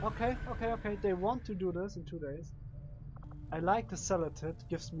 Okay. They want to do this in 2 days. I like the Celatid,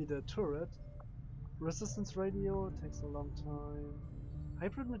 gives me the turret. Resistance radio takes a long time.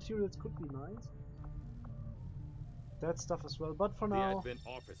 Hybrid materials could be nice. That stuff as well, but for now, Advent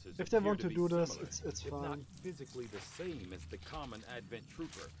officers if they appear want to do this, similar, it's if fine. not physically the same as the common Advent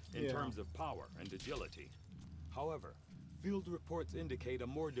trooper in terms of power and agility. However, field reports indicate a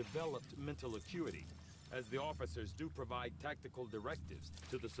more developed mental acuity, as the officers do provide tactical directives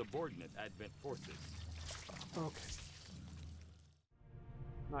to the subordinate Advent forces. Okay.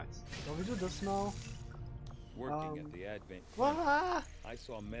 Nice. So we do this now. Working at the Advent Ah! I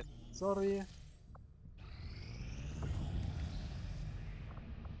saw met. Sorry.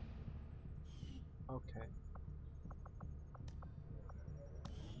 Okay.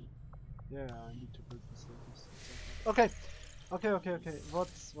 Yeah, I need to build facilities. Okay.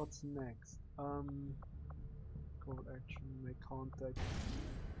 What's next? Covert action, make contact.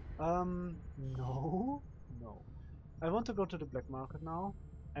 No. I want to go to the black market now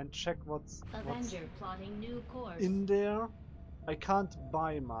and check what's plotting new course. in there. I can't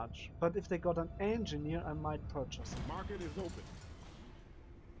buy much, but if they got an engineer, I might purchase it. Market is open.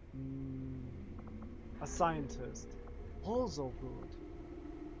 A scientist, also good.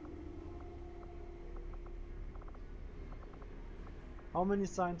 How many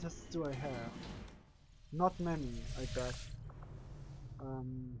scientists do I have? Not many, I bet.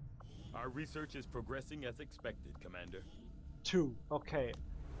 Our research is progressing as expected, Commander. 2, okay.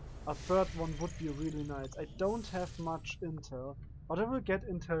 A third one would be really nice. I don't have much intel, but I will get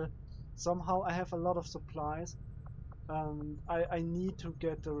intel somehow. I have a lot of supplies. I need to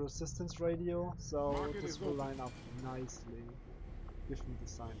get the resistance radio, so this will line up nicely. Give me the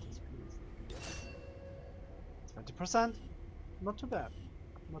scientist, please. Yes. 20%. Not too bad.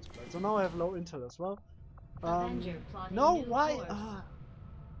 Not too bad. So now I have low intel as well. Avenger plotting No, new why? course.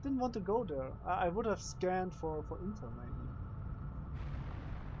 Didn't want to go there. I would have scanned for intel maybe.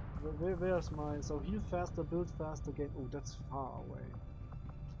 Where's my... So heal faster, build faster, gain... Oh, that's far away.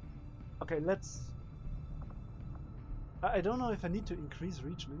 Okay, let's... I don't know if I need to increase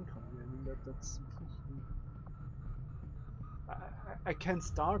region income here. I mean, that's... I can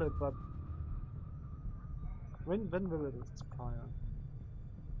start it, but... When will it expire?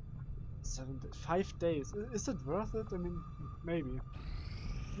 7 days, 5 days. Is it worth it? I mean, maybe.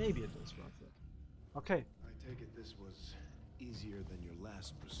 Maybe it is worth it. Okay. I take it this was easier than your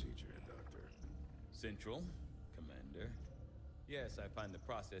last procedure, Doctor. Central, Commander. Yes, I find the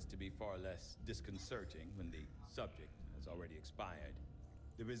process to be far less disconcerting when the subject has already expired.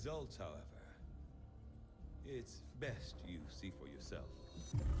 The results, however, it's best you see for yourself.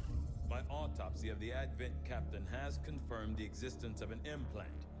 My autopsy of the Advent captain has confirmed the existence of an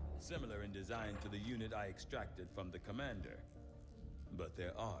implant, similar in design to the unit I extracted from the commander. But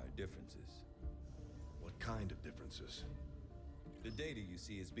there are differences. What kind of differences? The data you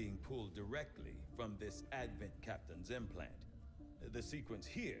see is being pulled directly from this Advent captain's implant. The sequence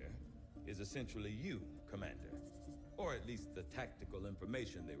here is essentially you, Commander. Or at least the tactical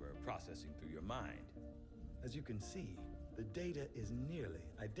information they were processing through your mind. As you can see, the data is nearly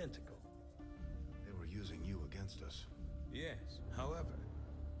identical. They were using you against us. Yes, however,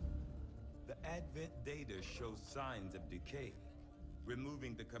 the Advent data shows signs of decay.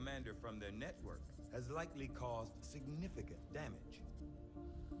 Removing the commander from their network has likely caused significant damage.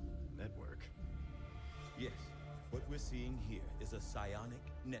 Network? Yes, what we're seeing here is a psionic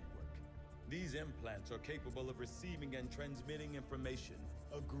network. These implants are capable of receiving and transmitting information,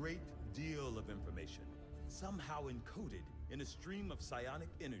 a great deal of information, somehow encoded in a stream of psionic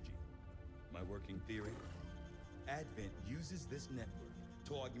energy. My working theory? Advent uses this network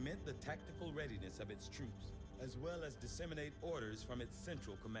to augment the tactical readiness of its troops, as well as disseminate orders from its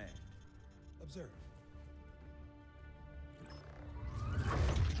central command. Observe.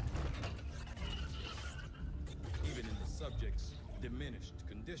 Even in the subject's diminished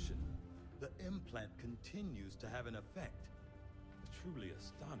condition, the implant continues to have an effect. A truly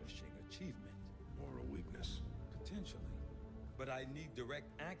astonishing achievement. Or a weakness. Potentially. But I need direct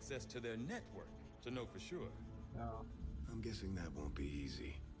access to their network to know for sure. Yeah. I'm guessing that won't be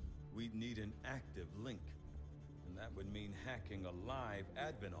easy. We'd need an active link. And that would mean hacking a live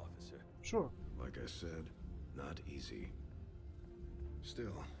Advent officer. Sure. Like I said, not easy.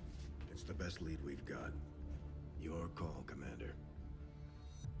 Still, it's the best lead we've got. Your call, Commander.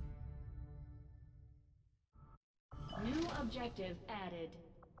 New objective added.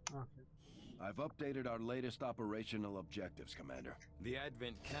 Okay. I've updated our latest operational objectives, Commander. The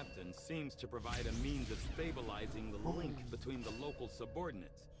Advent captain seems to provide a means of stabilizing the link between the local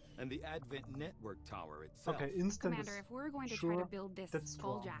subordinates and the Advent network tower itself. Okay, instant. Commander, if we're going to try to build this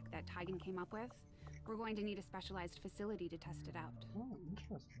skulljack that Tigan came up with, we're going to need a specialized facility to test it out. Oh,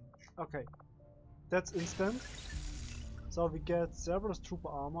 interesting. Okay, that's instant. So we get Cerberus Trooper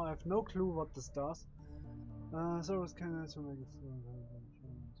armor. I have no clue what this does. Cerberus can also make it.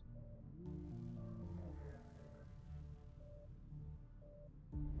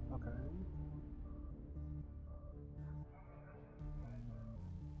 Okay.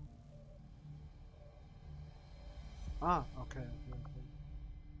 Okay.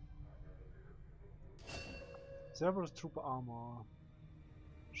 Cerberus Trooper armor.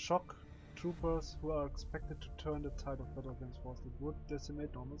 Shock troopers who are expected to turn the tide of battle against forces that would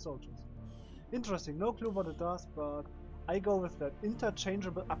decimate normal soldiers. Interesting, no clue what it does, but I go with that.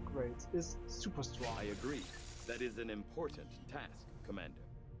 Interchangeable upgrades is super strong. I agree. That is an important task, Commander.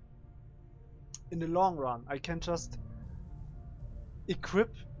 In the long run, I can just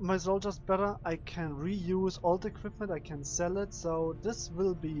equip my soldiers better, I can reuse old equipment, I can sell it, so this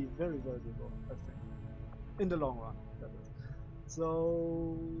will be very valuable, I think. In the long run, that is.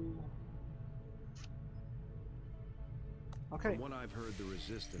 So... okay. From what I've heard, the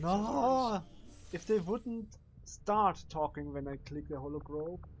resistance No! If they wouldn't start talking when I click the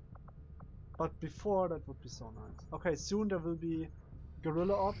hologram, but before, that would be so nice. Okay, soon there will be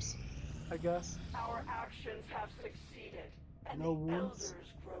guerrilla ops, I guess. Our actions have succeeded, and No the wounds.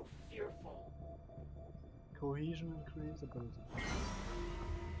 elders grow fearful. Cohesion increase, ability.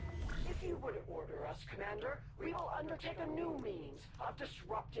 If you would order us, Commander, we will undertake a new means of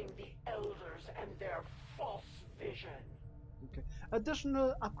disrupting the elders and their false vision. Okay.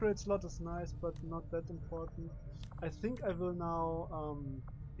 Additional upgrade slot is nice, but not that important. I think I will now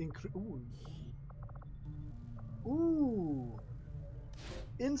increase. Ooh.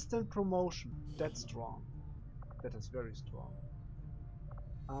 Instant promotion. That's strong. That is very strong.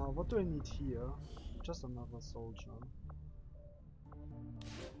 What do I need here? Just another soldier.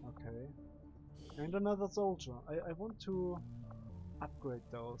 Okay. And another soldier. I want to upgrade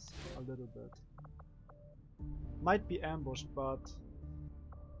those a little bit. Might be ambushed, but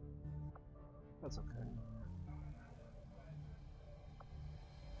that's okay.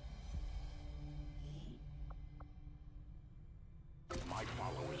 My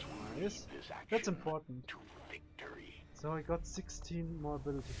followers will Nice. lead this action That's important. to victory. So I got 16 more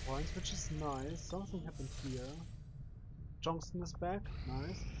ability points, which is nice. Something happened here. Johnston is back.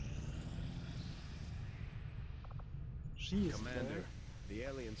 Nice. She is Commander, back. the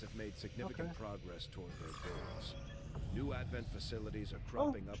aliens have made significant progress toward their goals. New advent facilities are Oh,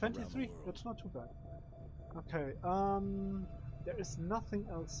 cropping up around the 23. world. That's not too bad. Okay, there is nothing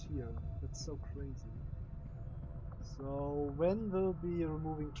else here. That's so crazy. So when will be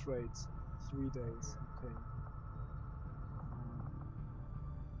removing trades? 3 days. Okay.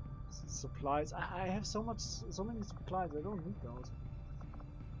 Supplies. I have so many supplies. I don't need those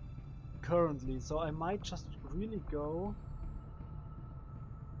currently. So I might just really go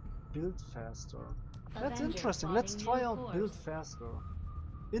build faster. That's Avenger interesting. Let's plotting try new out course. build faster.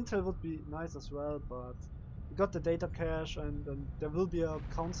 Intel would be nice as well, but we got the data cache and there will be a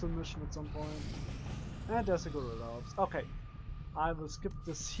council mission at some point. And there's a gorilla ops. Okay, I will skip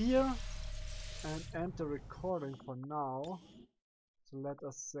this here and end the recording for now. So let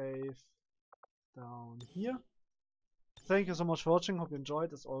us save down here. Thank you so much for watching. Hope you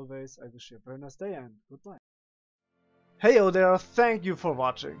enjoyed. As always, I wish you a very nice day and goodbye. Heyo there, thank you for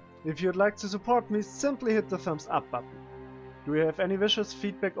watching. If you'd like to support me, simply hit the thumbs up button. Do you have any wishes,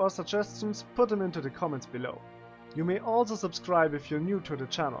 feedback or suggestions? Put them into the comments below. You may also subscribe if you're new to the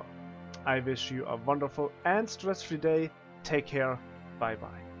channel. I wish you a wonderful and stress-free day. Take care. Bye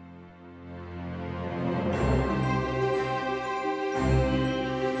bye.